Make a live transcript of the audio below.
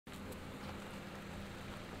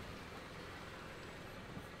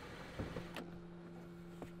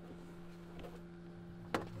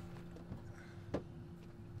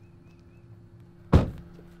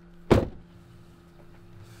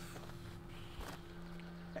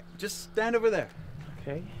Just stand over there.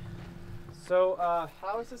 Okay. So,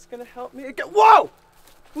 how is this gonna help me? Whoa!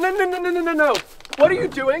 No. What are you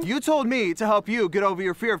doing? You told me to help you get over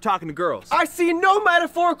your fear of talking to girls. I see no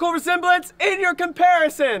metaphorical resemblance in your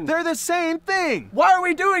comparison. They're the same thing. Why are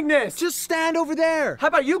we doing this? Just stand over there. How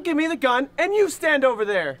about you give me the gun and you stand over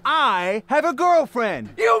there? I have a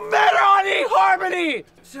girlfriend. You met her on eHarmony!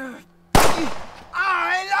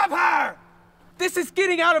 I love her! This is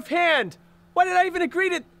getting out of hand. Why did I even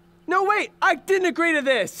agree to... No, wait, I didn't agree to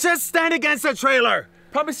this. Just stand against the trailer.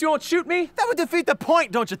 Promise you won't shoot me? That would defeat the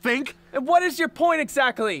point, don't you think? And what is your point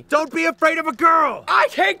exactly? Don't be afraid of a girl. I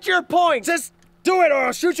hate your point! Just do it or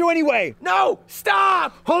I'll shoot you anyway. No,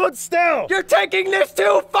 stop! Hold still. You're taking this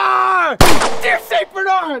too far! Dear St.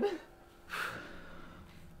 Bernard!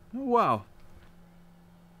 Wow.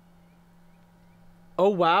 Oh,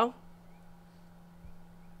 wow?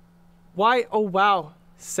 Why, oh, wow,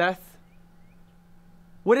 Seth?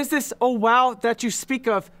 What is this, oh, wow, that you speak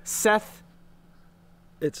of, Seth?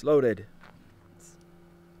 It's loaded.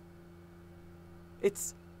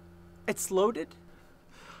 It's loaded?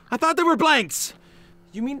 I thought there were blanks.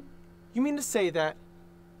 You mean to say that...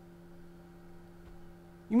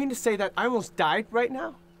 You mean to say that I almost died right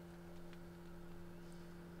now?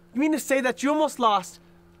 You mean to say that you almost lost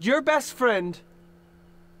your best friend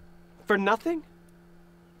for nothing?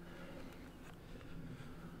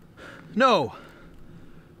 No.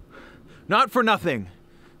 Not for nothing.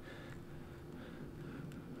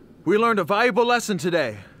 We learned a valuable lesson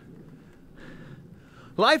today.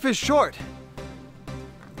 Life is short.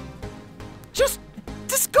 Just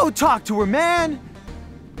go talk to her, man.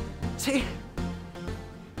 See,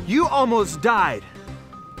 you almost died.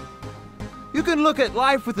 You can look at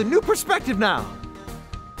life with a new perspective now.